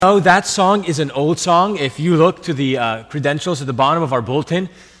Oh, that song is an old song. If you look to the credentials at the bottom of our bulletin,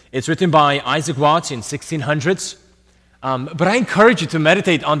 it's written by Isaac Watts in 1600s. But I encourage you to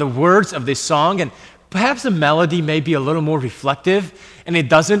meditate on the words of this song, and perhaps the melody may be a little more reflective, and it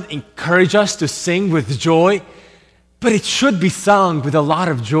doesn't encourage us to sing with joy, but it should be sung with a lot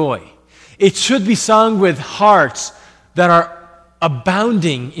of joy. It should be sung with hearts that are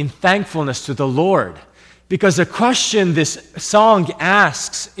abounding in thankfulness to the Lord. Because the question this song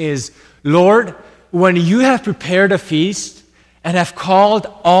asks is, Lord, when you have prepared a feast and have called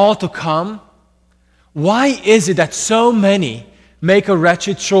all to come, why is it that so many make a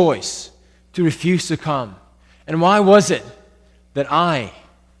wretched choice to refuse to come? And why was it that I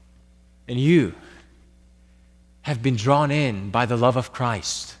and you have been drawn in by the love of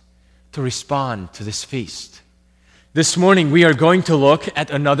Christ to respond to this feast? This morning we are going to look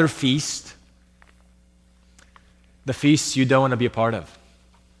at another feast, the feast you don't want to be a part of.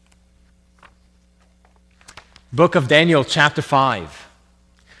 Book of Daniel, chapter 5.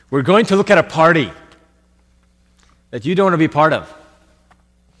 We're going to look at a party that you don't want to be part of.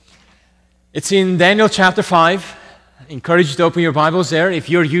 It's in Daniel chapter 5. I encourage you to open your Bibles there. If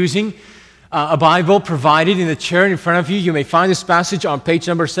you're using a Bible provided in the chair in front of you, you may find this passage on page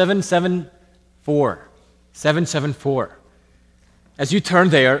number 774. 774. As you turn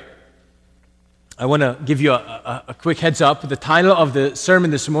there, I want to give you a quick heads up. The title of the sermon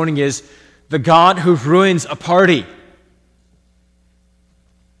this morning is The God Who Ruins a Party.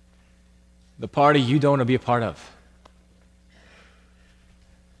 The party you don't want to be a part of.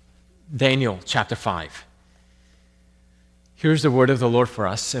 Daniel chapter 5. Here's the word of the Lord for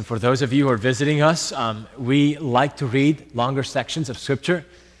us. And for those of you who are visiting us, we like to read longer sections of Scripture.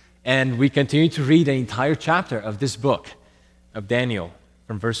 And we continue to read an entire chapter of this book of Daniel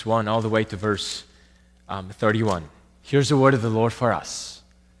from verse 1 all the way to verse 31. Here's the word of the Lord for us.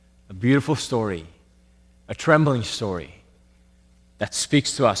 A beautiful story, a trembling story that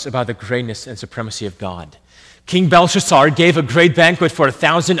speaks to us about the greatness and supremacy of God. King Belshazzar gave a great banquet for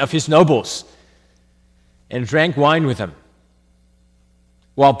 1,000 of his nobles and drank wine with them.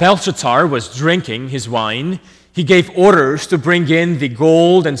 While Belshazzar was drinking his wine, he gave orders to bring in the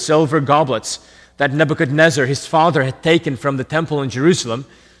gold and silver goblets that Nebuchadnezzar, his father, had taken from the temple in Jerusalem,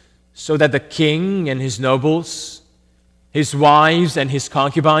 so that the king and his nobles, his wives and his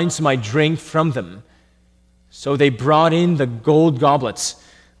concubines might drink from them. So they brought in the gold goblets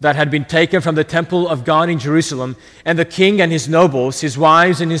that had been taken from the temple of God in Jerusalem, and the king and his nobles, his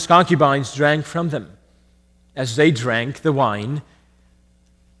wives and his concubines drank from them. As they drank the wine,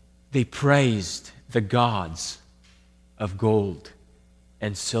 they praised the gods of gold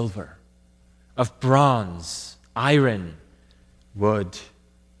and silver, of bronze, iron, wood,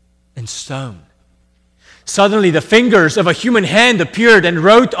 and stone. Suddenly the fingers of a human hand appeared and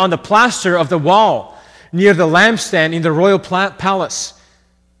wrote on the plaster of the wall near the lampstand in the royal palace.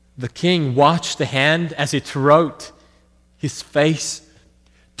 The king watched the hand as it wrote. His face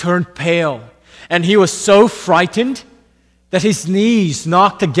turned pale, and he was so frightened that his knees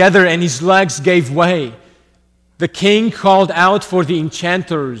knocked together and his legs gave way. The king called out for the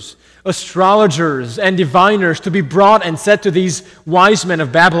enchanters, astrologers, and diviners to be brought and said to these wise men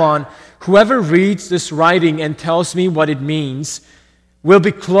of Babylon, "Whoever reads this writing and tells me what it means will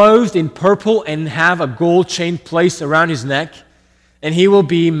be clothed in purple and have a gold chain placed around his neck, and he will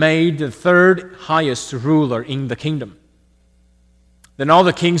be made the third highest ruler in the kingdom." Then all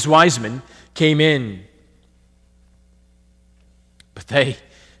the king's wise men came in, but they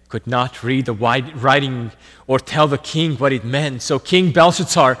could not read the writing or tell the king what it meant. So King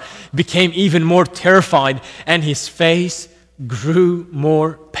Belshazzar became even more terrified, and his face grew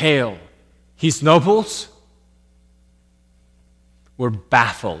more pale. His nobles were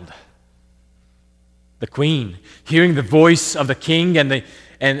baffled. The queen, hearing the voice of the king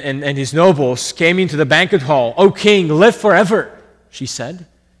and his nobles, came into the banquet hall. "O king, live forever," she said.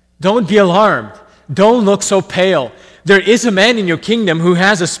 "Don't be alarmed. Don't look so pale. There is a man in your kingdom who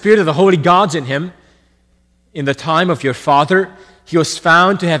has a spirit of the holy gods in him. In the time of your father, he was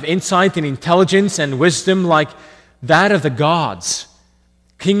found to have insight and intelligence and wisdom like that of the gods.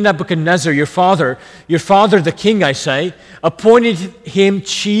 King Nebuchadnezzar, your father the king, I say, appointed him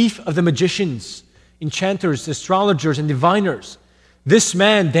chief of the magicians, enchanters, astrologers, and diviners. This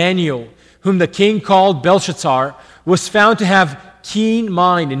man, Daniel, whom the king called Belshazzar, was found to have keen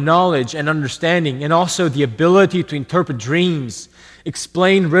mind and knowledge and understanding, and also the ability to interpret dreams,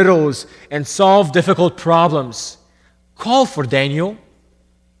 explain riddles, and solve difficult problems. Call for Daniel,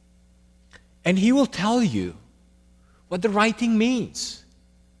 and he will tell you what the writing means."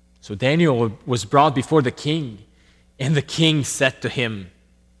 So Daniel was brought before the king, and the king said to him,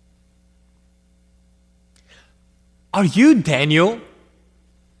 Are you Daniel,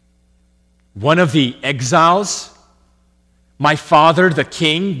 one of the exiles my father, the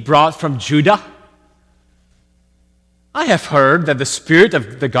king, brought from Judah? I have heard that the spirit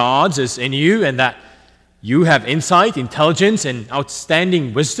of the gods is in you and that you have insight, intelligence, and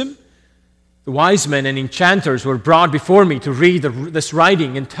outstanding wisdom. The wise men and enchanters were brought before me to read this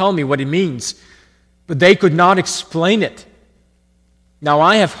writing and tell me what it means, but they could not explain it. Now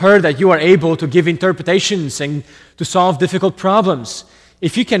I have heard that you are able to give interpretations and to solve difficult problems.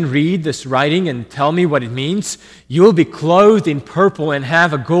 If you can read this writing and tell me what it means, you will be clothed in purple and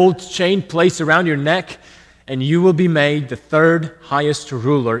have a gold chain placed around your neck, and you will be made the third highest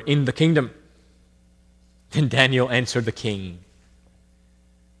ruler in the kingdom. Then Daniel answered the king,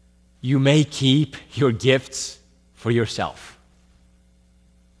 you may keep your gifts for yourself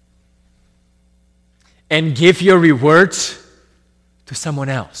and give your rewards to someone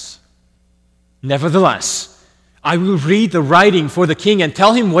else. Nevertheless, I will read the writing for the king and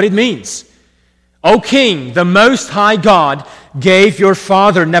tell him what it means. O king, the Most High God gave your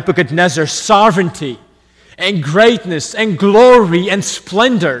father Nebuchadnezzar sovereignty and greatness and glory and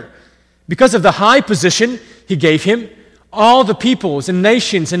splendor. Because of the high position he gave him, all the peoples and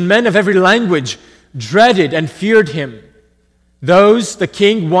nations and men of every language dreaded and feared him. Those the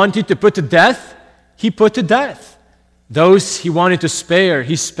king wanted to put to death, he put to death. Those he wanted to spare,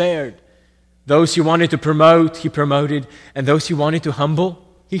 he spared. Those he wanted to promote, he promoted. And those he wanted to humble,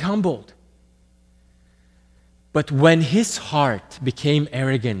 he humbled. But when his heart became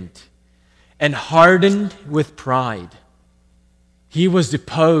arrogant and hardened with pride, he was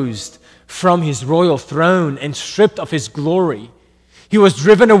deposed from his royal throne and stripped of his glory. He was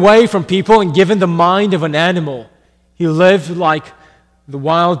driven away from people and given the mind of an animal. He lived like the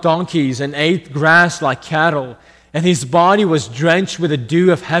wild donkeys and ate grass like cattle, and his body was drenched with the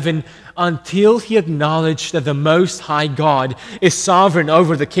dew of heaven until he acknowledged that the Most High God is sovereign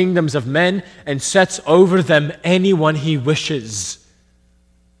over the kingdoms of men and sets over them anyone he wishes.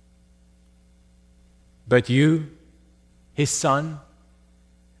 But you, his son,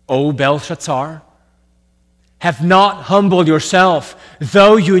 O Belshazzar, have not humbled yourself,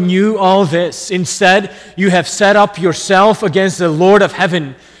 though you knew all this. Instead, you have set up yourself against the Lord of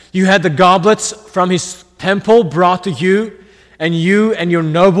heaven. You had the goblets from his temple brought to you, and you and your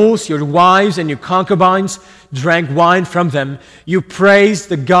nobles, your wives and your concubines drank wine from them. You praised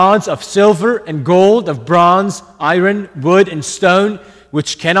the gods of silver and gold, of bronze, iron, wood, and stone,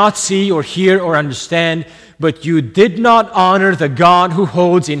 which cannot see or hear or understand, but you did not honor the God who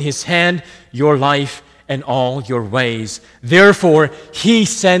holds in his hand your life and all your ways. Therefore, he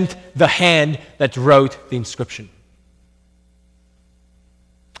sent the hand that wrote the inscription.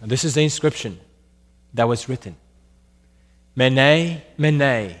 And this is the inscription that was written. Mene,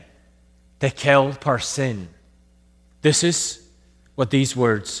 Mene, Tekel Parsin. This is what these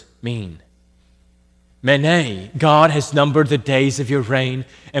words mean. Mene, God has numbered the days of your reign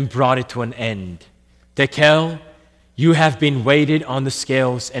and brought it to an end. Tekel, you have been weighed on the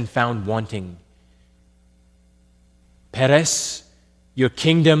scales and found wanting. Peres, your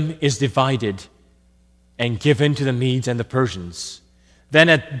kingdom is divided and given to the Medes and the Persians. Then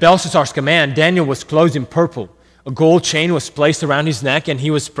at Belshazzar's command, Daniel was clothed in purple. A gold chain was placed around his neck, and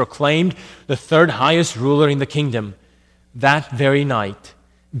he was proclaimed the third highest ruler in the kingdom. That very night,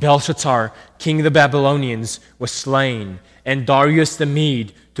 Belshazzar, king of the Babylonians, was slain, and Darius the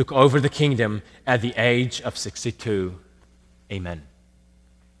Mede took over the kingdom at the age of 62. Amen.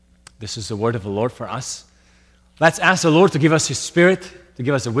 This is the word of the Lord for us. Let's ask the Lord to give us his spirit, to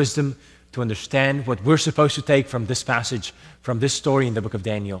give us the wisdom to understand what we're supposed to take from this passage, from this story in the book of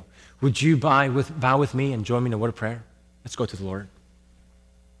Daniel. Would you bow with me and join me in a word of prayer? Let's go to the Lord.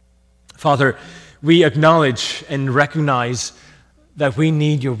 Father, we acknowledge and recognize that we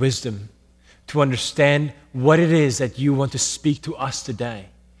need your wisdom to understand what it is that you want to speak to us today.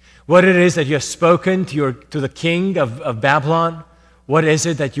 What it is that you have spoken to the king of Babylon. What is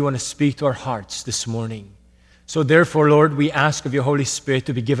it that you want to speak to our hearts this morning? So therefore, Lord, we ask of your Holy Spirit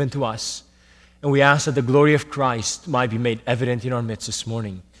to be given to us. And we ask that the glory of Christ might be made evident in our midst this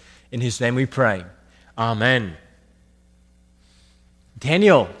morning. In his name we pray. Amen.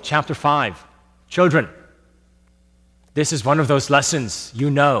 Daniel chapter 5. Children, this is one of those lessons you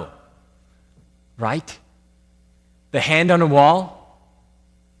know, right? The hand on the wall.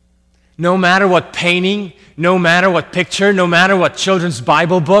 No matter what painting, no matter what picture, no matter what children's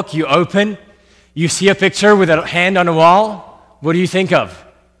Bible book you open, you see a picture with a hand on the wall. What do you think of?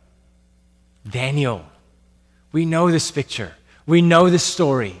 Daniel. We know this picture. We know this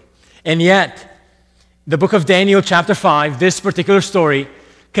story. And yet, the book of Daniel chapter 5, this particular story,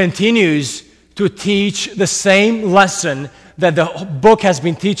 continues to to teach the same lesson that the book has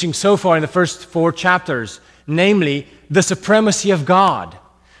been teaching so far in the first 4 chapters, namely the supremacy of God.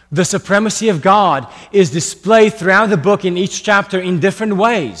 The supremacy of God is displayed throughout the book in each chapter in different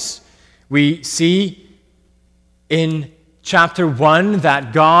ways. We see in chapter 1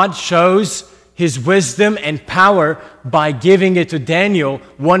 that God shows His wisdom and power by giving it to Daniel,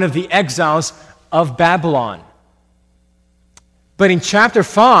 one of the exiles of Babylon. But in chapter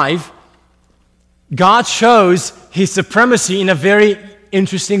 5, God shows His supremacy in a very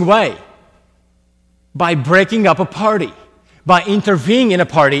interesting way by breaking up a party, by intervening in a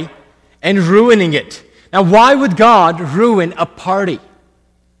party and ruining it. Now, why would God ruin a party?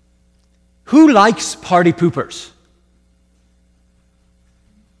 Who likes party poopers?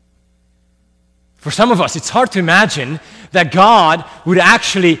 For some of us, it's hard to imagine that God would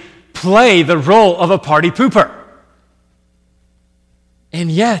actually play the role of a party pooper. And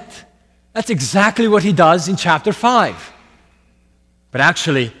yet, that's exactly what He does in chapter 5. But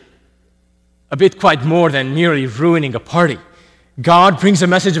actually, a bit quite more than merely ruining a party. God brings a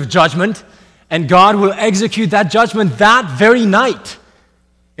message of judgment, and God will execute that judgment that very night.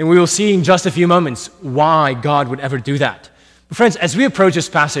 And we will see in just a few moments why God would ever do that. But friends, as we approach this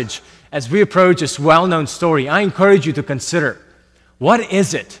passage, as we approach this well-known story, I encourage you to consider, what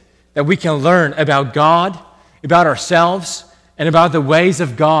is it that we can learn about God, about ourselves, and about the ways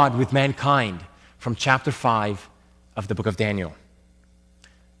of God with mankind from chapter 5 of the book of Daniel?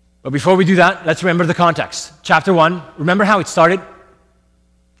 But before we do that, let's remember the context. Chapter 1, remember how it started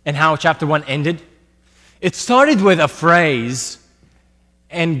and how chapter 1 ended? It started with a phrase,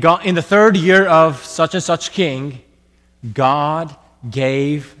 and God, in the 3rd year of such and such king, God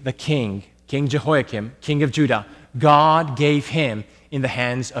gave the king, King Jehoiakim, king of Judah, God gave him in the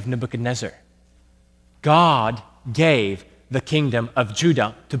hands of Nebuchadnezzar. God gave the kingdom of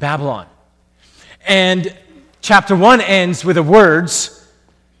Judah to Babylon. And chapter 1 ends with the words,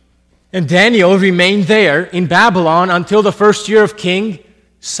 and Daniel remained there in Babylon until the 1st year of King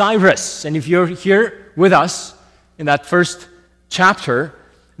Cyrus. And if you're here with us in that first chapter,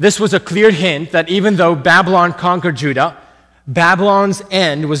 this was a clear hint that even though Babylon conquered Judah, Babylon's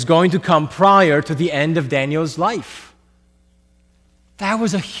end was going to come prior to the end of Daniel's life. That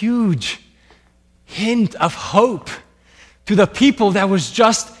was a huge hint of hope to the people that was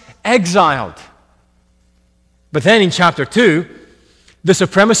just exiled. But then in chapter 2, the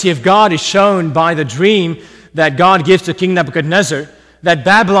supremacy of God is shown by the dream that God gives to King Nebuchadnezzar, that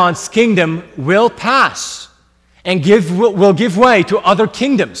Babylon's kingdom will pass and will give way to other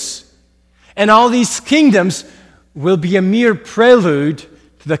kingdoms. And all these kingdoms will be a mere prelude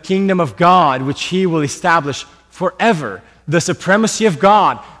to the kingdom of God, which He will establish forever. The supremacy of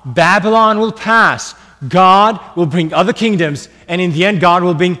God. Babylon will pass. God will bring other kingdoms, and in the end, God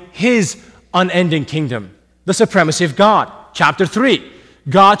will bring His unending kingdom. The supremacy of God. Chapter 3,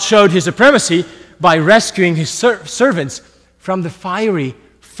 God showed His supremacy by rescuing His servants from the fiery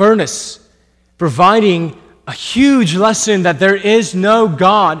furnace, providing a huge lesson that there is no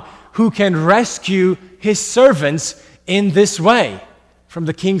God who can rescue His servants in this way, from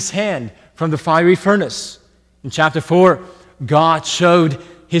the king's hand, from the fiery furnace. In chapter 4, God showed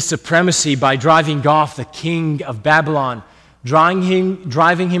His supremacy by driving off the king of Babylon,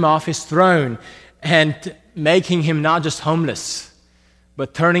 driving him off his throne, and making him not just homeless,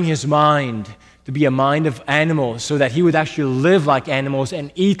 but turning his mind to be a mind of animals so that he would actually live like animals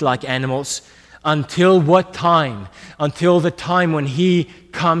and eat like animals. Until what time? Until the time when he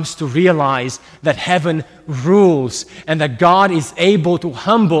comes to realize that heaven rules and that God is able to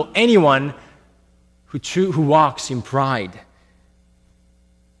humble anyone who walks in pride.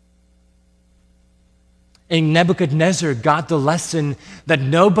 And Nebuchadnezzar got the lesson that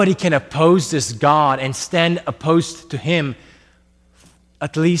nobody can oppose this God and stand opposed to Him,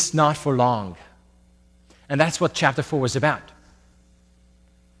 at least not for long. And that's what chapter 4 was about.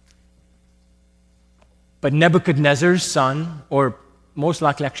 But Nebuchadnezzar's son, or most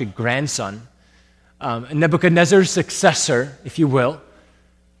likely actually grandson, Nebuchadnezzar's successor, if you will,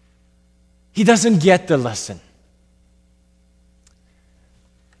 he doesn't get the lesson.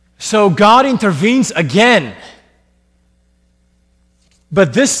 So God intervenes again.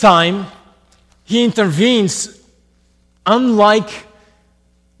 But this time, He intervenes unlike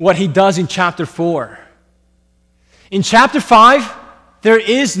what He does in chapter 4. In chapter 5, there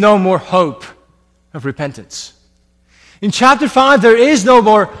is no more hope of repentance. In chapter 5, there is no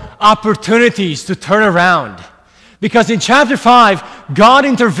more opportunities to turn around. Because in chapter 5, God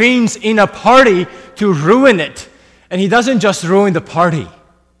intervenes in a party to ruin it. And He doesn't just ruin the party.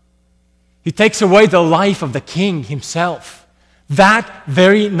 He takes away the life of the king himself. That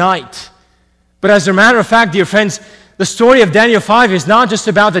very night, But as a matter of fact, dear friends, the story of Daniel 5 is not just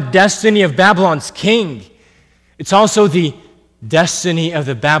about the destiny of Babylon's king. It's also the destiny of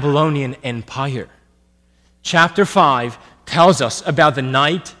the Babylonian Empire. Chapter 5 tells us about the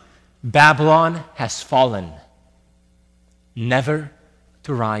night Babylon has fallen, never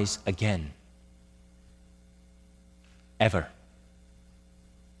to rise again. Ever.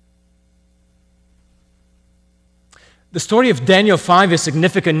 The story of Daniel 5 is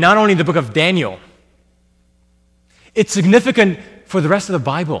significant not only in the book of Daniel, it's significant for the rest of the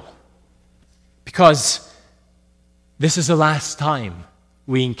Bible because this is the last time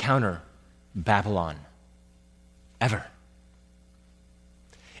we encounter Babylon, ever.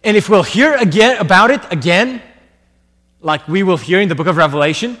 And if we'll hear again about it again, like we will hear in the book of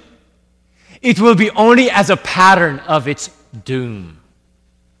Revelation, it will be only as a pattern of its doom.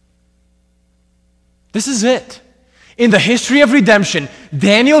 This is it. In the history of redemption,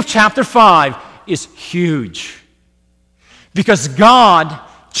 Daniel chapter 5 is huge because God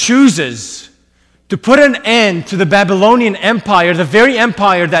chooses to put an end to the Babylonian Empire, the very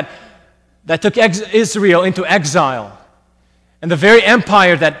empire that took Israel into exile, and the very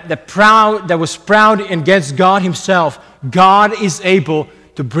empire that was proud against God himself. God is able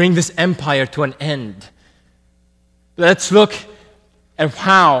to bring this empire to an end. Let's look at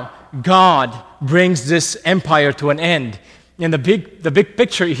how God brings this empire to an end. And the big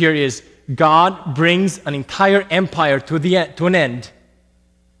picture here is God brings an entire empire to an end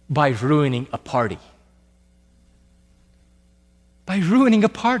by ruining a party. By ruining a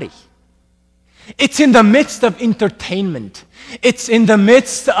party. It's in the midst of entertainment. It's in the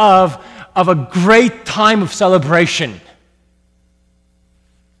midst of a great time of celebration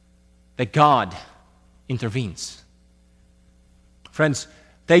that God intervenes. Friends,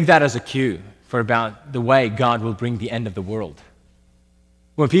 take that as a cue for about the way God will bring the end of the world.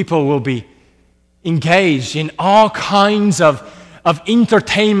 When people will be engaged in all kinds of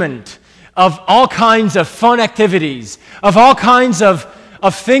entertainment, of all kinds of fun activities, of all kinds of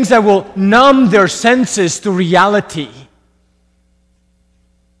things that will numb their senses to reality.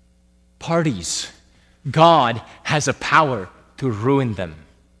 Parties. God has a power to ruin them.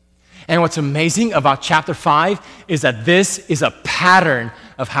 And what's amazing about chapter 5 is that this is a pattern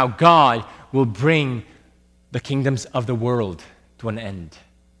of how God will bring the kingdoms of the world to an end.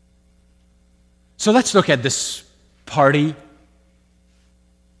 So let's look at this party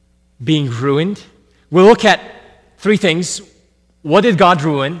being ruined. We'll look at three things. What did God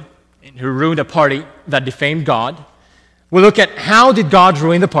ruin? He ruined a party that defamed God. We'll look at how did God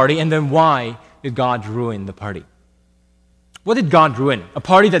ruin the party, and then why did God ruin the party? What did God ruin? A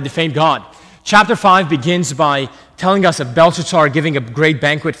party that defamed God. Chapter 5 begins by telling us of Belshazzar giving a great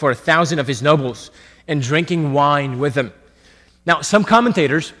banquet for 1,000 of his nobles and drinking wine with them. Now, some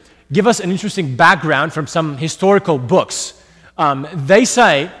commentators give us an interesting background from some historical books. They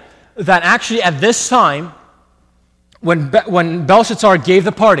say that actually at this time, when Belshazzar gave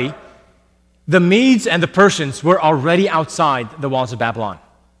the party, the Medes and the Persians were already outside the walls of Babylon.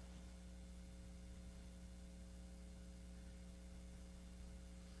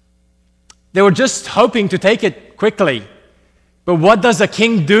 They were just hoping to take it quickly. But what does a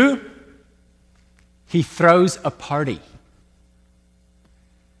king do? He throws a party.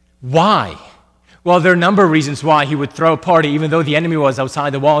 Why? Well, there are a number of reasons why he would throw a party even though the enemy was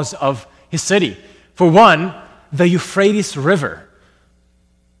outside the walls of his city. For one, the Euphrates River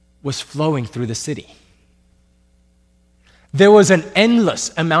was flowing through the city. There was an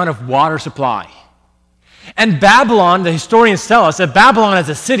endless amount of water supply. And Babylon, the historians tell us that Babylon as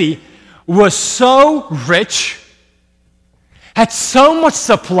a city was so rich, had so much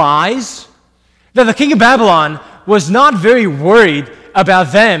supplies, that the king of Babylon was not very worried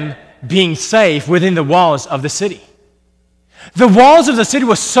about them being safe within the walls of the city. The walls of the city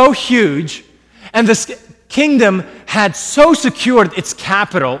were so huge, and the kingdom had so secured its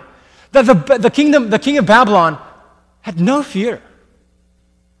capital, that the king of Babylon had no fear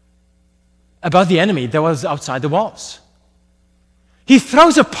about the enemy that was outside the walls. He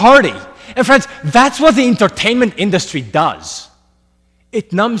throws a party. And friends, that's what the entertainment industry does.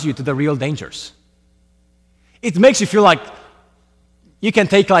 It numbs you to the real dangers. It makes you feel like you can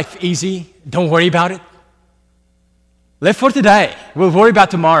take life easy. Don't worry about it. Live for today. We'll worry about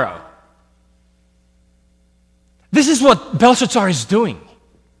tomorrow. This is what Belshazzar is doing.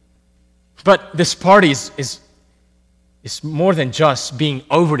 But this party is more than just being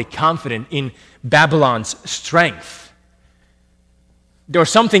overly confident in Babylon's strength. There was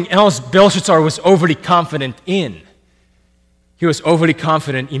something else Belshazzar was overly confident in. He was overly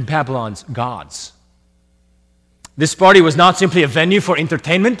confident in Babylon's gods. This party was not simply a venue for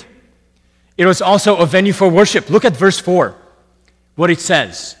entertainment. It was also a venue for worship. Look at verse 4, what it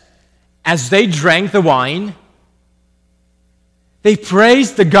says. As they drank the wine, they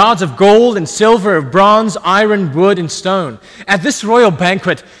praised the gods of gold and silver, of bronze, iron, wood, and stone. At this royal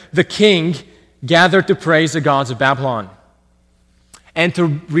banquet, the king gathered to praise the gods of Babylon and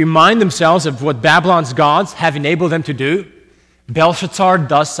to remind themselves of what Babylon's gods have enabled them to do. Belshazzar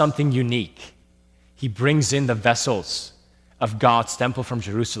does something unique. He brings in the vessels of God's temple from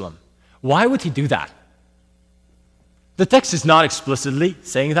Jerusalem. Why would he do that? The text is not explicitly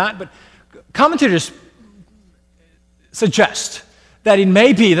saying that, but commentators suggest that it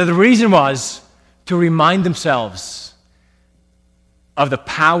may be that the reason was to remind themselves of the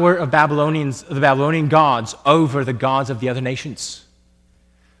power of the Babylonian gods over the gods of the other nations.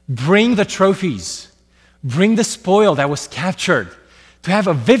 Bring the trophies, bring the spoil that was captured, to have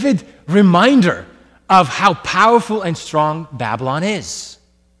a vivid reminder of how powerful and strong Babylon is.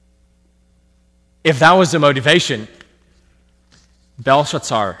 If that was the motivation,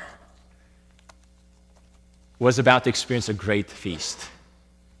 Belshazzar was about to experience a great feast.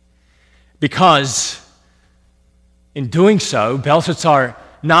 Because in doing so, Belshazzar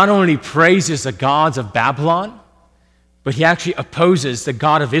not only praises the gods of Babylon, but he actually opposes the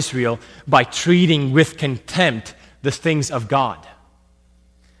God of Israel by treating with contempt the things of God.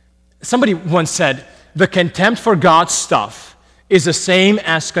 Somebody once said, the contempt for God's stuff is the same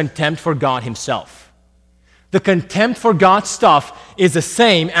as contempt for God himself. The contempt for God's stuff is the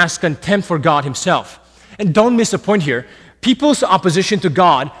same as contempt for God himself. And don't miss the point here. People's opposition to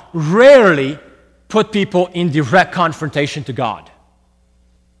God rarely put people in direct confrontation to God.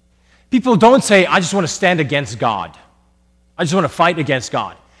 People don't say, I just want to stand against God. I just want to fight against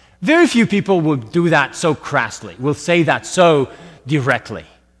God. Very few people will do that so crassly, will say that so directly.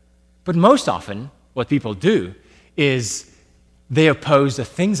 But most often, what people do is they oppose the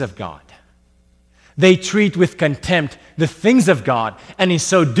things of God. They treat with contempt the things of God, and in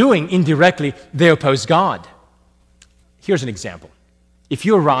so doing, indirectly, they oppose God. Here's an example. If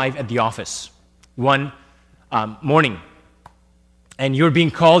you arrive at the office one morning, and you're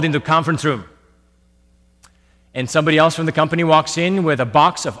being called into the conference room, and somebody else from the company walks in with a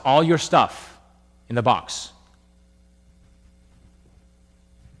box of all your stuff in the box.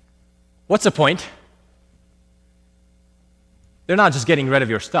 What's the point? They're not just getting rid of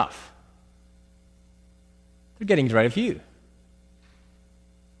your stuff. They're getting rid of you.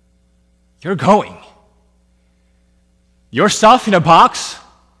 You're going. Your stuff in a box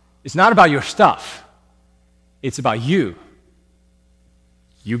is not about your stuff. It's about you.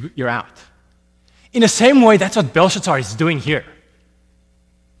 You're out. In the same way, that's what Belshazzar is doing here.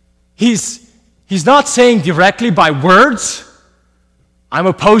 He's not saying directly by words, I'm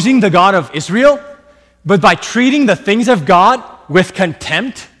opposing the God of Israel, but by treating the things of God with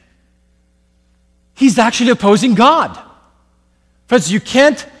contempt, he's actually opposing God. Friends, you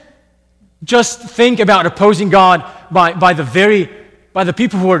can't just think about opposing God by the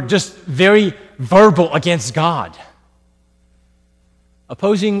people who are just very verbal against God.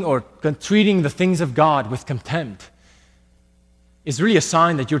 Opposing or treating the things of God with contempt is really a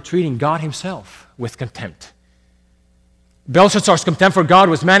sign that you're treating God himself with contempt. Belshazzar's contempt for God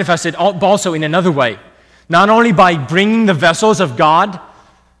was manifested also in another way. Not only by bringing the vessels of God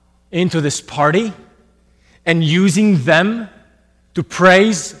into this party and using them to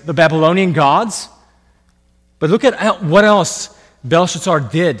praise the Babylonian gods, but look at what else Belshazzar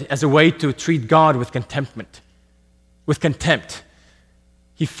did as a way to treat God with contempt.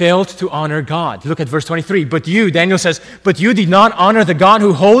 He failed to honor God. Look at verse 23. But you, Daniel says, but you did not honor the God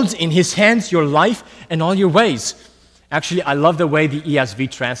who holds in his hands your life and all your ways. Actually, I love the way the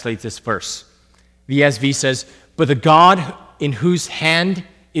ESV translates this verse. The ESV says, but the God in whose hand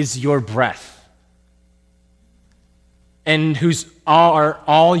is your breath, and whose are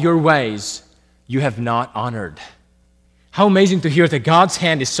all your ways you have not honored. How amazing to hear that God's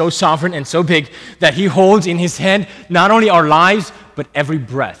hand is so sovereign and so big that he holds in his hand not only our lives, but every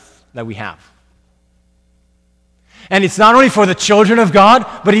breath that we have. And it's not only for the children of God,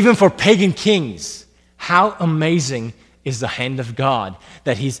 but even for pagan kings. How amazing is the hand of God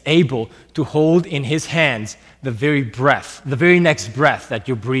that he's able to hold in his hands the very breath, the very next breath that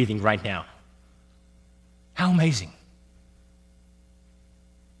you're breathing right now. How amazing.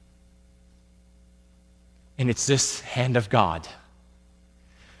 And it's this hand of God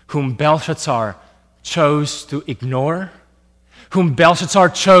whom Belshazzar chose to ignore, whom Belshazzar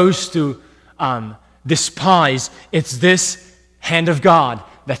chose to despise. It's this hand of God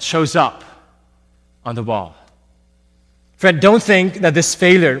that shows up on the wall. Friend, don't think that this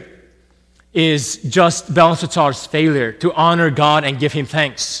failure is just Belshazzar's failure to honor God and give him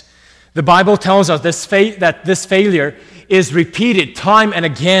thanks. The Bible tells us that this failure is repeated time and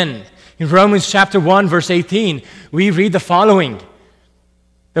again. In Romans chapter 1, verse 18, we read the following: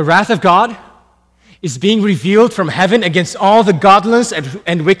 "The wrath of God is being revealed from heaven against all the godlessness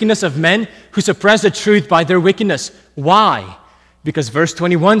and wickedness of men who suppress the truth by their wickedness." Why? Because verse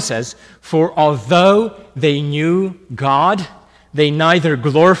 21 says, "For although they knew God, they neither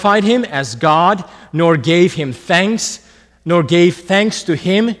glorified him as God, nor gave thanks to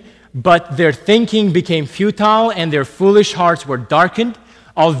him, but their thinking became futile and their foolish hearts were darkened.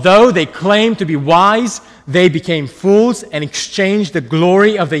 Although they claimed to be wise, they became fools and exchanged the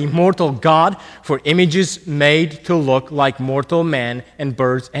glory of the immortal God for images made to look like mortal man and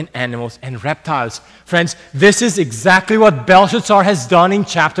birds and animals and reptiles." Friends, this is exactly what Belshazzar has done in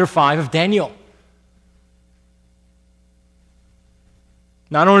chapter 5 of Daniel.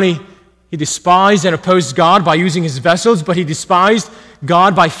 Not only he despised and opposed God by using his vessels, but he despised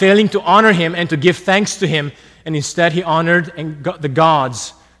God by failing to honor him and to give thanks to him. And instead he honored the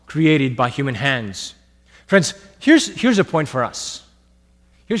gods created by human hands. Friends, here's a point for us.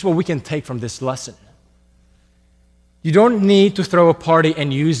 Here's what we can take from this lesson. You don't need to throw a party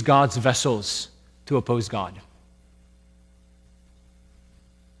and use God's vessels to oppose God.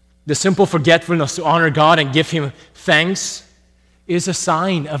 The simple forgetfulness to honor God and give him thanks is a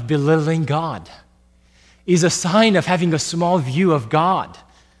sign of belittling God, is a sign of having a small view of God.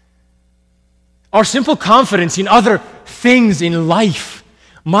 Our simple confidence in other things in life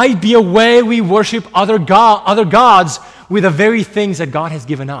might be a way we worship other gods with the very things that God has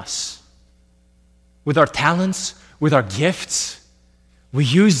given us. With our talents, with our gifts, we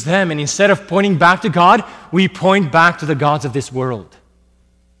use them, and instead of pointing back to God, we point back to the gods of this world.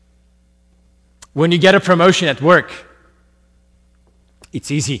 When you get a promotion at work, it's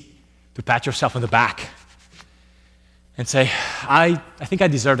easy to pat yourself on the back and say, I think I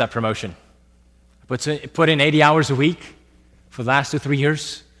deserve that promotion. I put in 80 hours a week for the last 2-3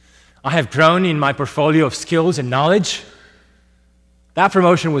 years. I have grown in my portfolio of skills and knowledge. That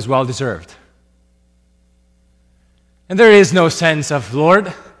promotion was well deserved. And there is no sense of,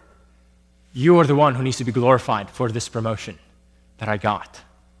 Lord, you are the one who needs to be glorified for this promotion that I got.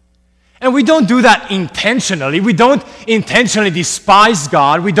 And we don't do that intentionally. We don't intentionally despise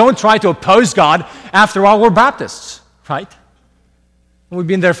God. We don't try to oppose God. After all, we're Baptists, right? And we've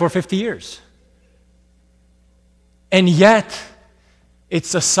been there for 50 years. And yet,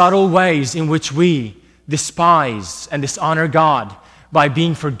 it's the subtle ways in which we despise and dishonor God by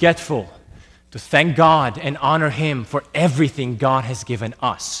being forgetful to thank God and honor him for everything God has given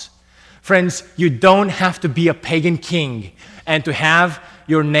us. Friends, you don't have to be a pagan king and to have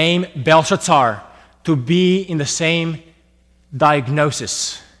your name Belshazzar to be in the same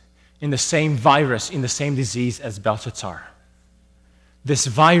diagnosis, in the same virus, in the same disease as Belshazzar. This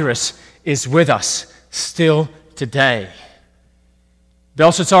virus is with us still today.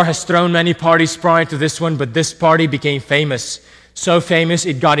 Belshazzar has thrown many parties prior to this one, but this party became famous. So famous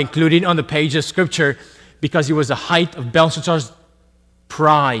it got included on the page of Scripture because it was the height of Belshazzar's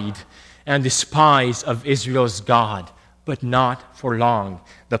pride and despise of Israel's God. But not for long.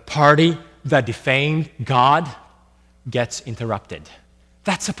 The party that defamed God gets interrupted.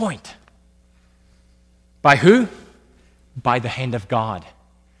 That's the point. By who? By the hand of God,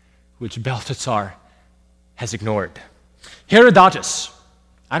 which Belshazzar has ignored. Herodotus,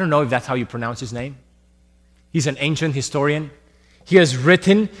 I don't know if that's how you pronounce his name. He's an ancient historian. He has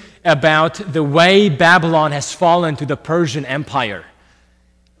written about the way Babylon has fallen to the Persian Empire.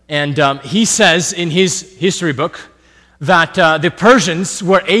 And he says in his history book that the Persians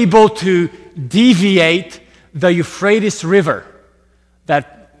were able to deviate the Euphrates River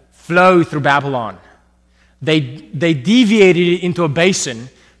that flowed through Babylon. They deviated it into a basin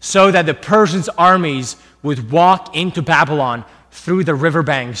so that the Persians' armies would walk into Babylon through the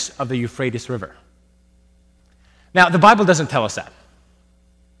riverbanks of the Euphrates River. Now, the Bible doesn't tell us that.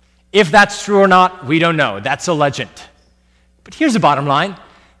 If that's true or not, we don't know. That's a legend. But here's the bottom line.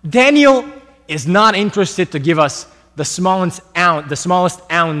 Daniel is not interested to give us the smallest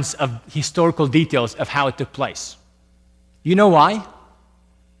ounce of historical details of how it took place. You know why?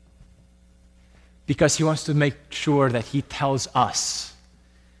 Because he wants to make sure that he tells us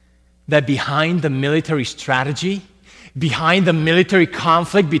that behind the military strategy, behind the military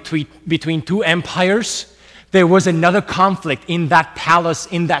conflict between two empires, there was another conflict in that palace,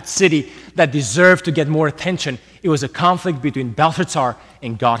 in that city, that deserved to get more attention. It was a conflict between Belshazzar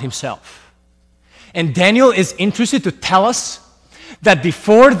and God himself. And Daniel is interested to tell us that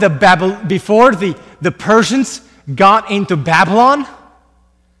before the Persians got into Babylon,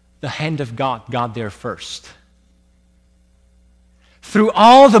 the hand of God got there first. through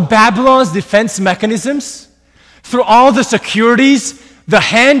all the Babylon's defense mechanisms, through all the securities, the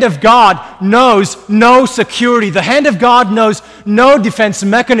hand of God knows no security. The hand of God knows no defense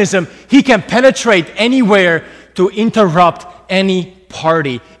mechanism. He can penetrate anywhere to interrupt any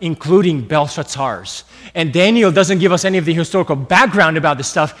party, including Belshazzar's. And Daniel doesn't give us any of the historical background about this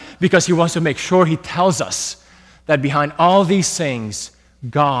stuff because he wants to make sure he tells us that behind all these things,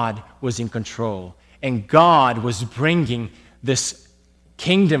 God was in control. And God was bringing this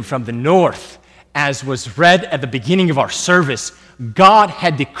kingdom from the north. As was read at the beginning of our service, God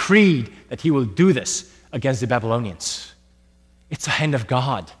had decreed that he will do this against the Babylonians. It's the hand of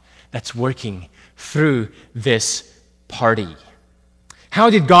God that's working through this party. How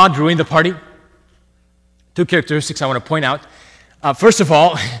did God ruin the party? Two characteristics I want to point out. First of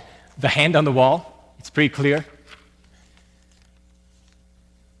all, the hand on the wall. It's pretty clear.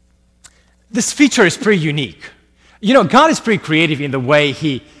 This feature is pretty unique. You know, God is pretty creative in the way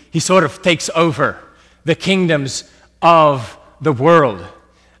He sort of takes over the kingdoms of the world.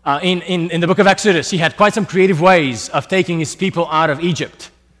 In the book of Exodus, He had quite some creative ways of taking His people out of Egypt.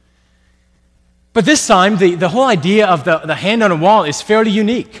 But this time, the whole idea of the hand on a wall is fairly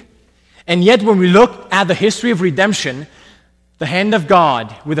unique. And yet, when we look at the history of redemption, the hand of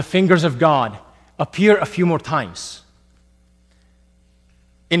God with the fingers of God appear a few more times.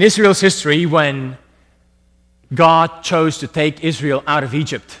 In Israel's history, when God chose to take Israel out of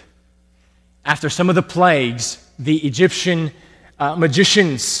Egypt, after some of the plagues, the Egyptian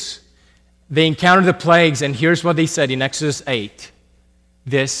magicians, they encountered the plagues, and here's what they said in Exodus 8.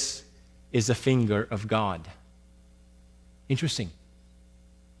 This is the finger of God. Interesting.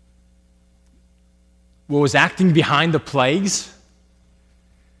 What was acting behind the plagues?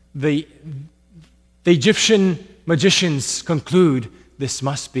 The Egyptian magicians conclude this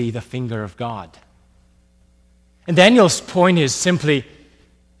must be the finger of God. And Daniel's point is simply,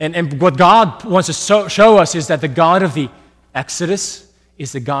 and what God wants to show us is that the God of the Exodus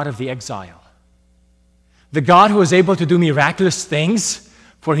is the God of the exile. The God who is able to do miraculous things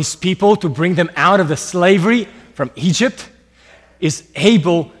for His people to bring them out of the slavery from Egypt is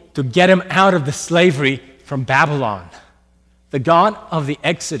able to get them out of the slavery from Babylon. The God of the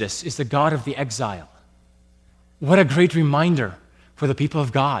Exodus is the God of the exile. What a great reminder for the people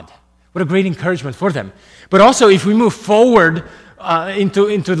of God. What a great encouragement for them. But also, if we move forward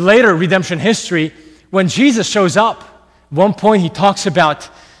into later redemption history, when Jesus shows up, at one point He talks about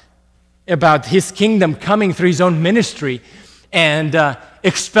His kingdom coming through His own ministry and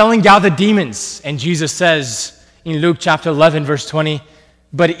expelling out the demons. And Jesus says in Luke chapter 11, verse 20,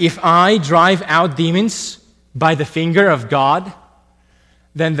 "But if I drive out demons by the finger of God,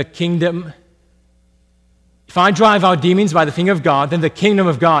 then the kingdom... If I drive out demons by the finger of God, then the kingdom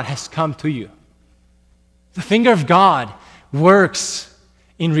of God has come to you." The finger of God works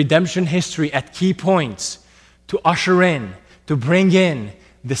in redemption history at key points to usher in, to bring in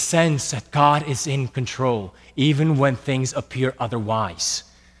the sense that God is in control, even when things appear otherwise.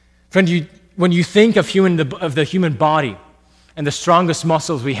 Friend, when you think of the human body and the strongest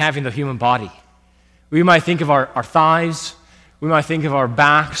muscles we have in the human body, we might think of our thighs, we might think of our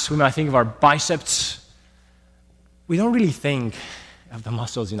backs, we might think of our biceps. We don't really think of the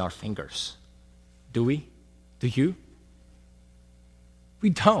muscles in our fingers, do we? Do you? We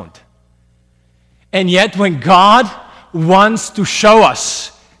don't. And yet, when God wants to show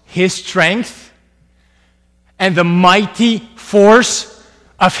us His strength and the mighty force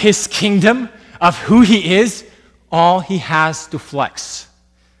of His kingdom, of who He is, all He has to flex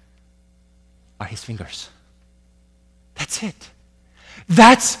are His fingers. That's it.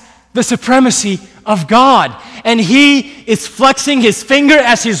 That's the supremacy of God. And He is flexing His finger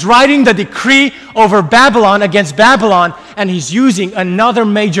as He's writing the decree over Babylon against Babylon, and He's using another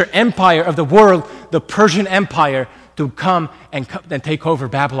major empire of the world, the Persian Empire, to come and take over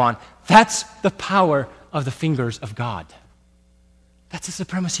Babylon. That's the power of the fingers of God. That's the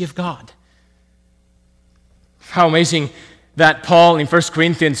supremacy of God. How amazing that Paul in 1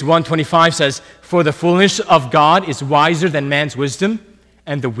 Corinthians 1:25 says, "For the fullness of God is wiser than man's wisdom,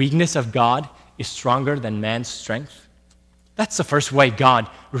 and the weakness of God is stronger than man's strength." That's the first way God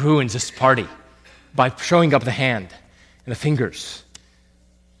ruins this party, by showing up the hand and the fingers.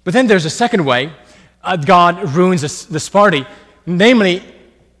 But then there's a second way God ruins this party. Namely,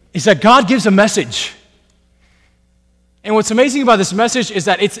 is that God gives a message. And what's amazing about this message is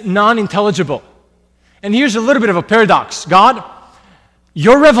that it's non-intelligible. And here's a little bit of a paradox. God,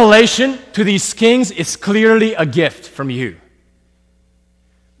 your revelation to these kings is clearly a gift from you.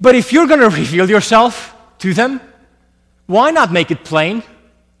 But if you're going to reveal yourself to them, why not make it plain?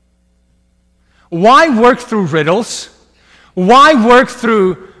 Why work through riddles? Why work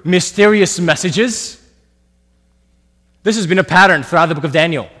through mysterious messages? This has been a pattern throughout the book of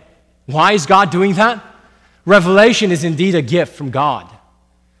Daniel. Why is God doing that? Revelation is indeed a gift from God.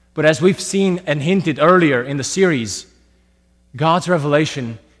 But as we've seen and hinted earlier in the series, God's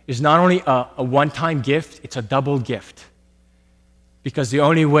revelation is not only a one-time gift, it's a double gift. Because the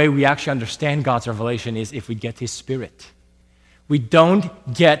only way we actually understand God's revelation is if we get His Spirit. We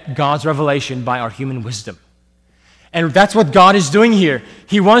don't get God's revelation by our human wisdom. And that's what God is doing here.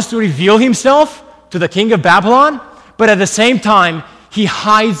 He wants to reveal Himself to the king of Babylon, but at the same time, He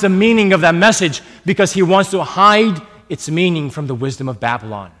hides the meaning of that message because He wants to hide its meaning from the wisdom of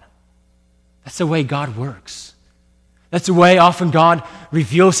Babylon. That's the way God works. That's the way often God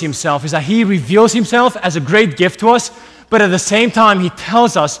reveals Himself, is that He reveals Himself as a great gift to us, but at the same time, He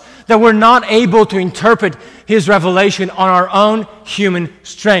tells us that we're not able to interpret His revelation on our own human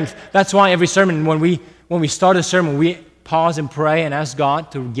strength. That's why every sermon, when we start a sermon, we pause and pray and ask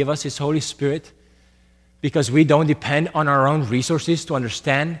God to give us His Holy Spirit, because we don't depend on our own resources to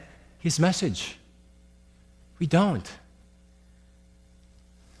understand His message. We don't.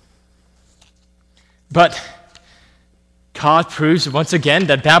 But God proves once again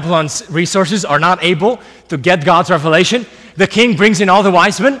that Babylon's resources are not able to get God's revelation. The king brings in all the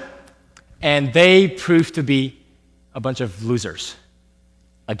wise men, and they prove to be a bunch of losers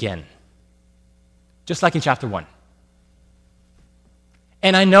again. Just like in chapter 1.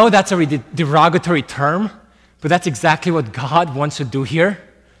 And I know that's a derogatory term, but that's exactly what God wants to do here.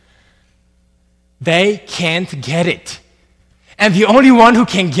 They can't get it. And the only one who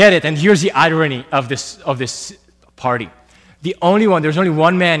can get it, and here's the irony of this party. There's only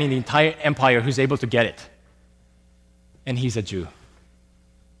one man in the entire empire who's able to get it. And he's a Jew.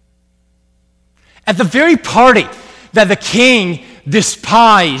 At the very party that the king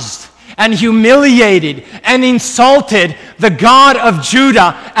despised and humiliated and insulted the God of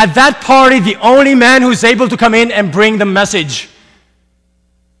Judah, at that party, the only man who's able to come in and bring the message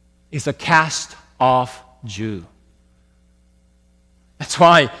is a cast-off Jew. That's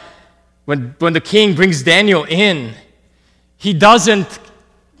why when the king brings Daniel in, he doesn't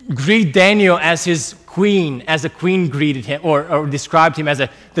greet Daniel as his queen, as the queen greeted him, or described him as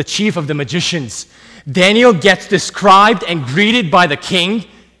the chief of the magicians. Daniel gets described and greeted by the king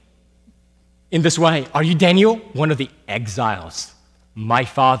in this way. Are you Daniel, one of the exiles my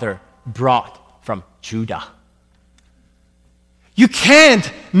father brought from Judah? You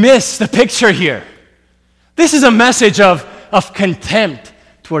can't miss the picture here. This is a message of contempt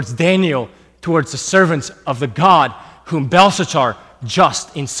towards Daniel, towards the servants of the God whom Belshazzar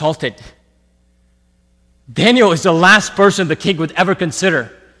just insulted. Daniel is the last person the king would ever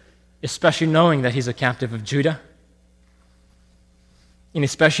consider, especially knowing that he's a captive of Judah. And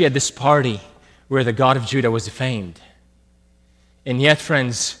especially at this party where the God of Judah was defamed. And yet,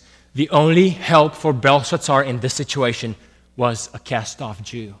 friends, the only help for Belshazzar in this situation was a cast-off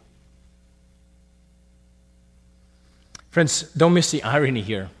Jew. Friends, don't miss the irony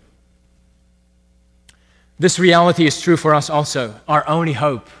here. This reality is true for us also. Our only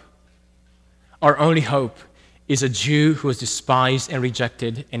hope is a Jew who was despised and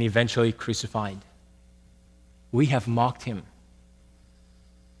rejected and eventually crucified. We have mocked him.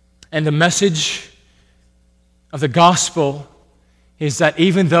 And the message of the gospel is that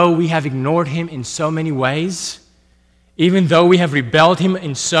even though we have ignored him in so many ways, even though we have rebelled him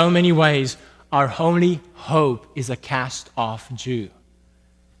in so many ways, our only hope is a cast-off Jew.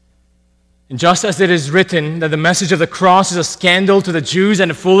 And just as it is written that the message of the cross is a scandal to the Jews and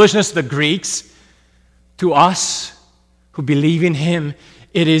a foolishness to the Greeks, to us who believe in him,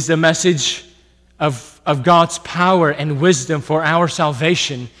 it is the message of God's power and wisdom for our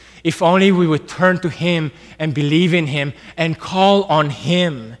salvation. If only we would turn to him and believe in him and call on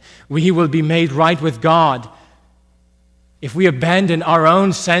him, we will be made right with God. If we abandon our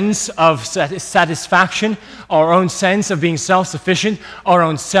own sense of satisfaction, our own sense of being self-sufficient, our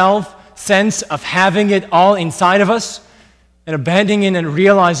own sense of having it all inside of us, and abandoning and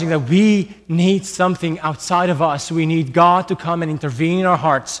realizing that we need something outside of us, we need God to come and intervene in our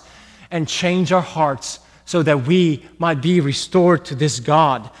hearts and change our hearts so that we might be restored to this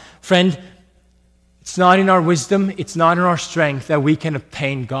God. Friend, it's not in our wisdom, it's not in our strength that we can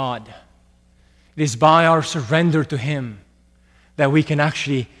obtain God. It is by our surrender to him that we can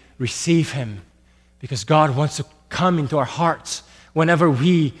actually receive him, because God wants to come into our hearts whenever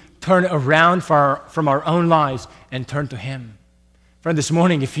we turn around from our own lives and turn to him. Friend, this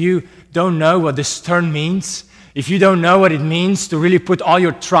morning, if you don't know what this term means, if you don't know what it means to really put all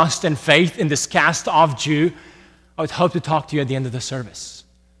your trust and faith in this cast-off Jew, I would hope to talk to you at the end of the service.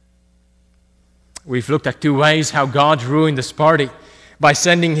 We've looked at two ways how God ruined this party: by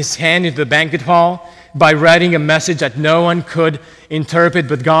sending his hand into the banquet hall, by writing a message that no one could interpret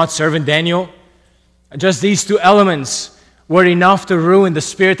but God's servant Daniel. Just these two elements were enough to ruin the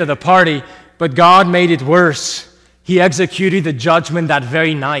spirit of the party, but God made it worse. He executed the judgment that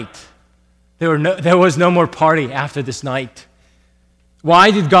very night. There was no more party after this night.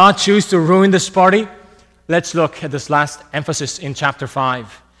 Why did God choose to ruin this party? Let's look at this last emphasis in chapter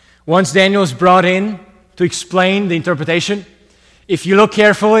 5. Once Daniel is brought in to explain the interpretation, if you look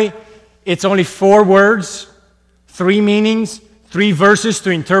carefully, it's only 4 words, 3 meanings, 3 verses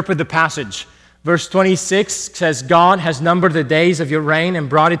to interpret the passage. Verse 26 says, God has numbered the days of your reign and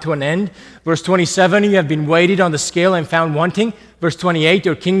brought it to an end. Verse 27, you have been weighed on the scale and found wanting. Verse 28,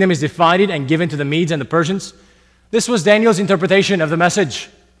 your kingdom is divided and given to the Medes and the Persians. This was Daniel's interpretation of the message.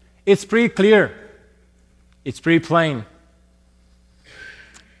 It's pretty clear. It's pretty plain.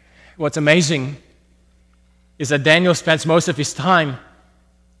 What's amazing is that Daniel spends most of his time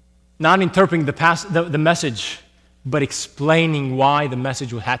not interpreting the message, but explaining why the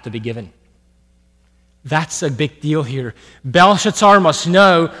message had to be given. That's a big deal here. Belshazzar must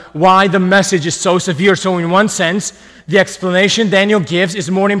know why the message is so severe. So in one sense, the explanation Daniel gives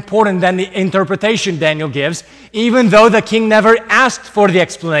is more important than the interpretation Daniel gives, even though the king never asked for the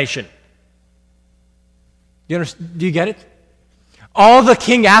explanation. Do you get it? All the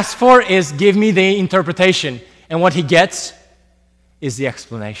king asks for is, give me the interpretation. And what he gets is the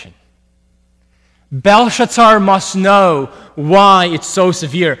explanation. Belshazzar must know why it's so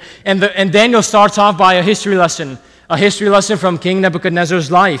severe. And Daniel starts off by a history lesson from King Nebuchadnezzar's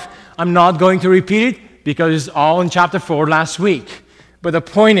life. I'm not going to repeat it because it's all in chapter 4 last week. But the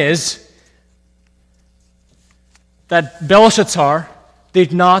point is that Belshazzar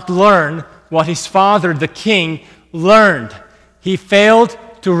did not learn what his father, the king, learned. He failed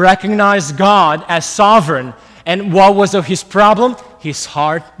to recognize God as sovereign. And what was his problem? His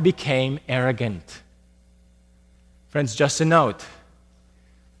heart became arrogant. Friends, just a note,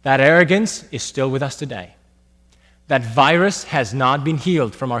 that arrogance is still with us today. That virus has not been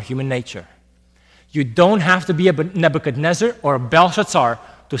healed from our human nature. You don't have to be a Nebuchadnezzar or a Belshazzar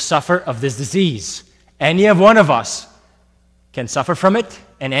to suffer of this disease. Any one of us can suffer from it,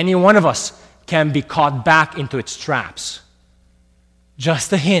 and any one of us can be caught back into its traps.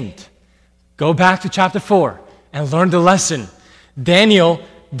 Just a hint. Go back to chapter 4 and learn the lesson. Daniel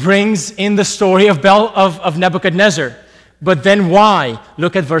brings in the story of Nebuchadnezzar. But then why?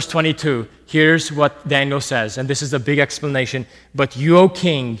 Look at verse 22. Here's what Daniel says, and this is a big explanation. But you, O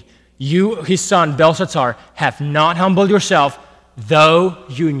king, you, his son Belshazzar, have not humbled yourself, though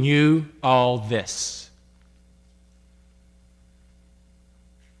you knew all this.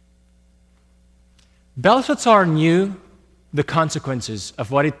 Belshazzar knew the consequences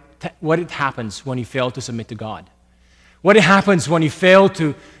of what it happens when you fail to submit to God. What happens when you fail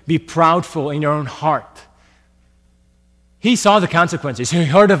to be proudful in your own heart. He saw the consequences. He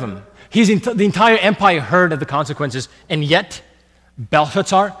heard of them. The entire empire heard of the consequences, and yet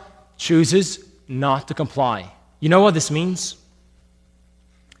Belshazzar chooses not to comply. You know what this means?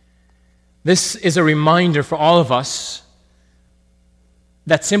 This is a reminder for all of us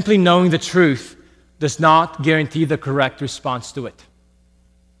that simply knowing the truth does not guarantee the correct response to it.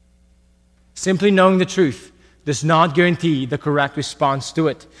 Simply knowing the truth does not guarantee the correct response to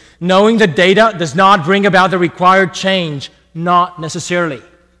it. Knowing the data does not bring about the required change, not necessarily.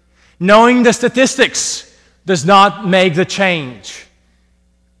 Knowing the statistics does not make the change.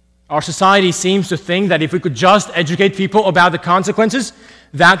 Our society seems to think that if we could just educate people about the consequences,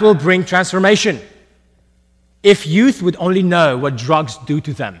 that will bring transformation. If youth would only know what drugs do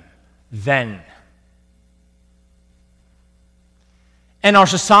to them, then. And our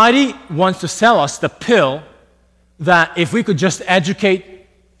society wants to sell us the pill that if we could just educate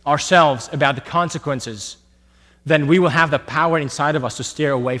ourselves about the consequences, then we will have the power inside of us to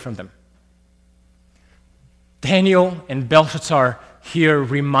steer away from them. Daniel and Belshazzar here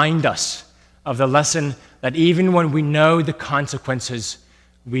remind us of the lesson that even when we know the consequences,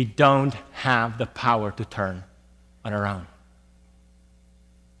 we don't have the power to turn on our own.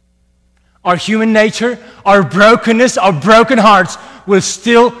 Our human nature, our brokenness, our broken hearts will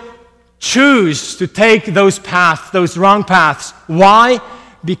still choose to take those paths, those wrong paths. Why?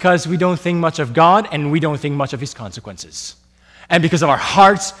 Because we don't think much of God and we don't think much of His consequences. And because our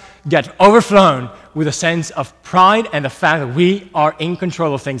hearts get overflown with a sense of pride and the fact that we are in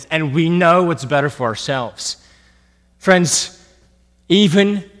control of things and we know what's better for ourselves. Friends,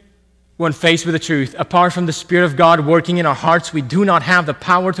 even when faced with the truth, apart from the Spirit of God working in our hearts, we do not have the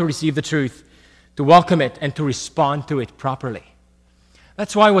power to receive the truth, to welcome it, and to respond to it properly.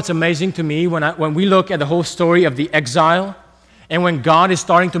 That's why what's amazing to me when we look at the whole story of the exile, and when God is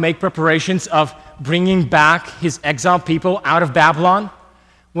starting to make preparations of bringing back his exiled people out of Babylon,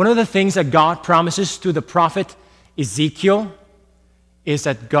 one of the things that God promises to the prophet Ezekiel is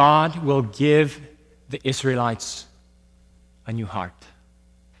that God will give the Israelites a new heart.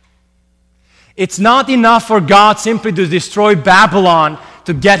 It's not enough for God simply to destroy Babylon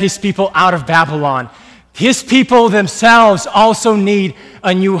to get his people out of Babylon. His people themselves also need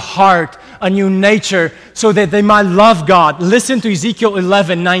a new heart, a new nature, so that they might love God. Listen to Ezekiel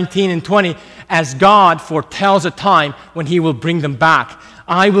 11, 19, and 20, as God foretells a time when he will bring them back.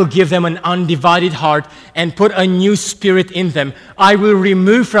 I will give them an undivided heart and put a new spirit in them. I will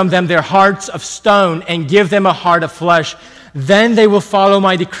remove from them their hearts of stone and give them a heart of flesh. Then they will follow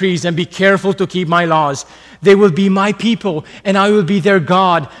my decrees and be careful to keep my laws. They will be my people, and I will be their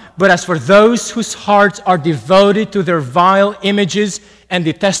God. But as for those whose hearts are devoted to their vile images and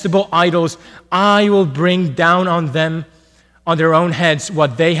detestable idols, I will bring down on them, on their own heads,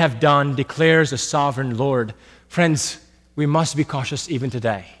 what they have done, declares the sovereign Lord. Friends, we must be cautious even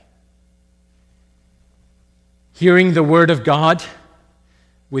today. Hearing the word of God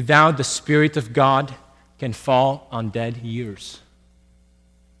without the Spirit of God can fall on dead ears.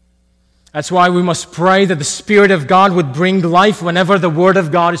 That's why we must pray that the Spirit of God would bring life whenever the Word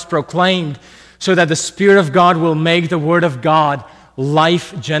of God is proclaimed, so that the Spirit of God will make the Word of God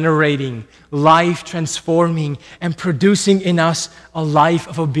life-generating, life-transforming, and producing in us a life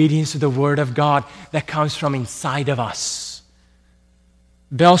of obedience to the Word of God that comes from inside of us.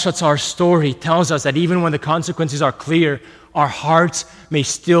 Belshazzar's story tells us that even when the consequences are clear, our hearts may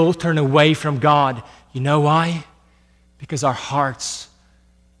still turn away from God. You know why? Because our hearts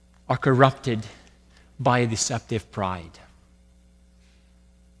are corrupted by a deceptive pride.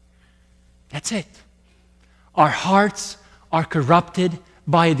 That's it. Our hearts are corrupted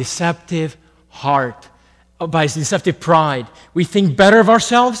by a deceptive heart, by a deceptive pride. We think better of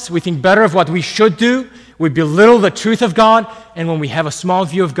ourselves. We think better of what we should do. We belittle the truth of God. And when we have a small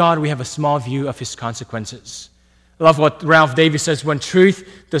view of God, we have a small view of his consequences. I love what Ralph Davis says: when truth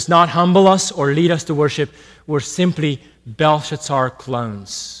does not humble us or lead us to worship, we're simply Belshazzar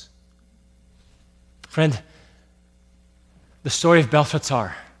clones. Friend, the story of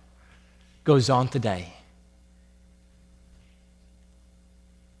Belshazzar goes on today.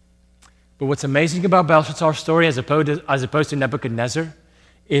 But what's amazing about Belshazzar's story as opposed to Nebuchadnezzar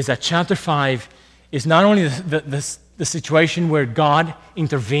is that chapter 5 is not only the situation where God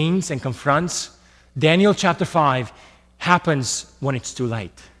intervenes and confronts. Daniel chapter 5 happens when it's too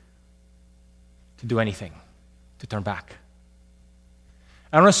late to do anything, to turn back.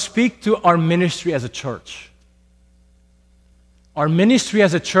 I want to speak to our ministry as a church. Our ministry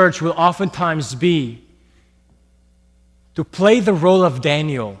as a church will oftentimes be to play the role of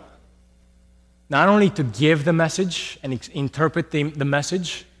Daniel, not only to give the message and interpret the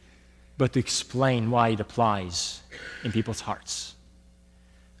message, but to explain why it applies in people's hearts.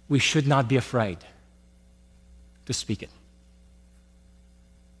 We should not be afraid to speak it.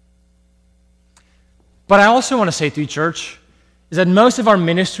 But I also want to say to you, church, is that most of our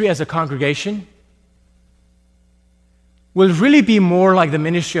ministry as a congregation will really be more like the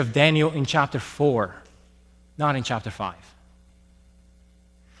ministry of Daniel in chapter 4, not in chapter 5.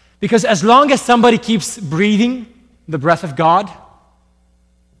 Because as long as somebody keeps breathing the breath of God,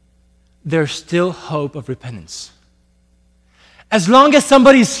 there's still hope of repentance. As long as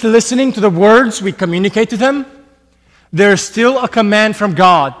somebody is listening to the words we communicate to them, there's still a command from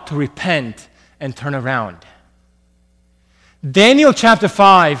God to repent and turn around. Daniel chapter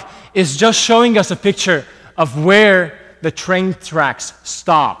 5 is just showing us a picture of where the train tracks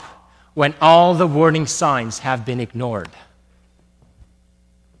stop when all the warning signs have been ignored.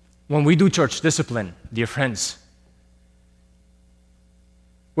 When we do church discipline, dear friends,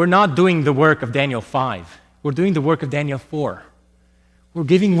 we're not doing the work of Daniel 5. We're doing the work of Daniel 4. We're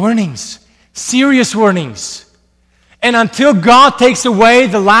giving warnings, serious warnings. And until God takes away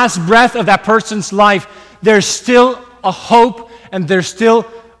the last breath of that person's life, there's still a hope and there's still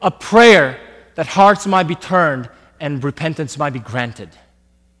a prayer that hearts might be turned and repentance might be granted.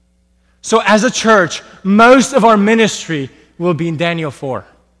 So as a church, most of our ministry will be in Daniel 4.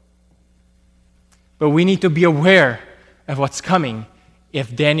 But we need to be aware of what's coming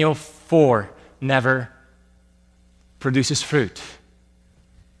if Daniel 4 never produces fruit.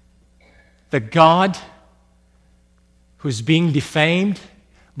 The God who's being defamed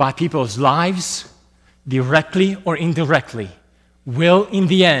by people's lives, directly or indirectly, will in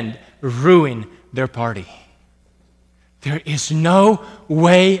the end ruin their party. There is no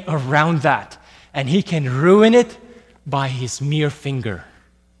way around that. And he can ruin it by his mere finger.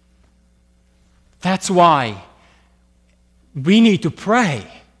 That's why we need to pray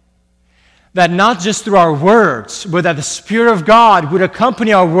that not just through our words, but that the Spirit of God would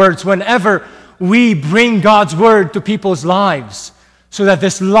accompany our words whenever we bring God's word to people's lives, so that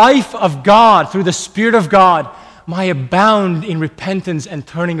this life of God through the Spirit of God might abound in repentance and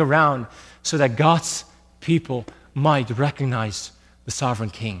turning around, so that God's people might recognize the sovereign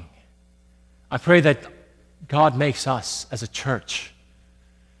King. I pray that God makes us as a church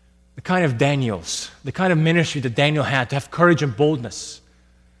the kind of Daniels, the kind of ministry that Daniel had, to have courage and boldness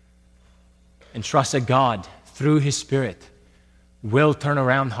and trust that God, through His Spirit, will turn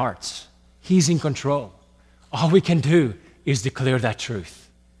around hearts. He's in control. All we can do is declare that truth.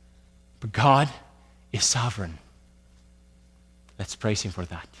 But God is sovereign. Let's praise Him for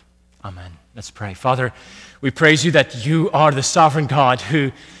that. Amen. Let's pray. Father, we praise You that You are the sovereign God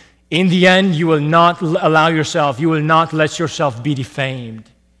who, in the end, You will not allow Yourself, You will not let Yourself be defamed.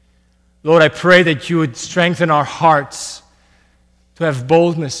 Lord, I pray that You would strengthen our hearts to have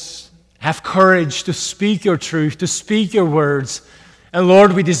boldness, have courage to speak Your truth, to speak Your words. And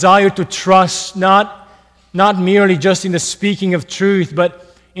Lord, we desire to trust not merely just in the speaking of truth,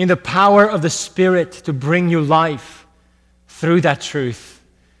 but in the power of the Spirit to bring You life through that truth.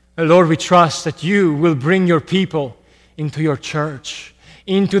 And Lord, we trust that You will bring Your people into Your church,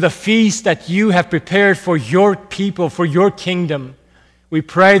 into the feast that You have prepared for Your people, for Your kingdom. We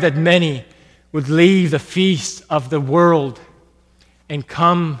pray that many would leave the feast of the world and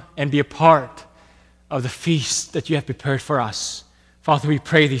come and be a part of the feast that You have prepared for us. Father, we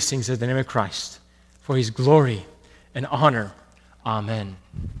pray these things in the name of Christ, for His glory and honor. Amen.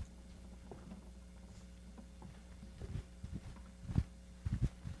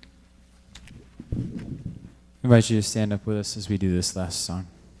 I invite you to stand up with us as we do this last song.